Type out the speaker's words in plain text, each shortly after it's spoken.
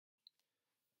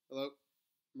Hello,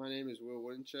 my name is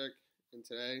Wodenshek, and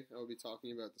today I will be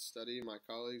talking about the study my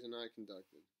colleagues and I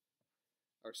conducted.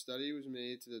 Our study was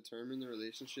made to determine the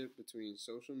relationship between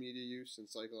social media use and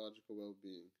psychological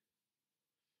well-being.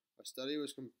 Our study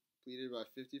was completed by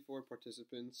 54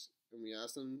 participants, and we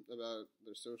asked them about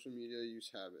their social media use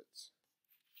habits.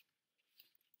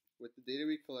 With the data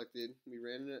we collected, we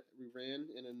ran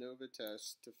an ANOVA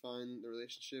test to find the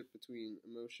relationship between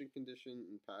emotion condition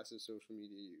and passive social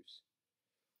media use.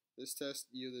 This test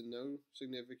yielded no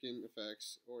significant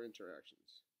effects or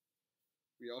interactions.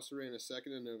 We also ran a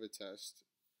second ANOVA test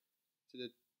to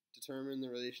determine the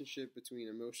relationship between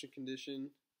emotion condition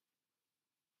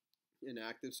and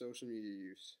active social media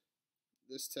use.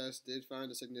 This test did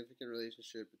find a significant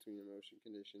relationship between emotion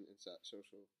condition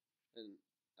and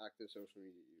active social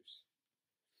media use.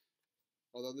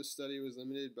 Although this study was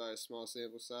limited by a small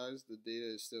sample size, the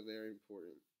data is still very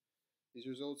important. These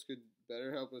results could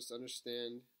better help us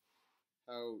understand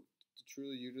how to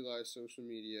truly utilize social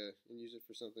media and use it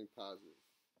for something positive.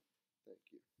 Thank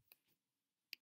you.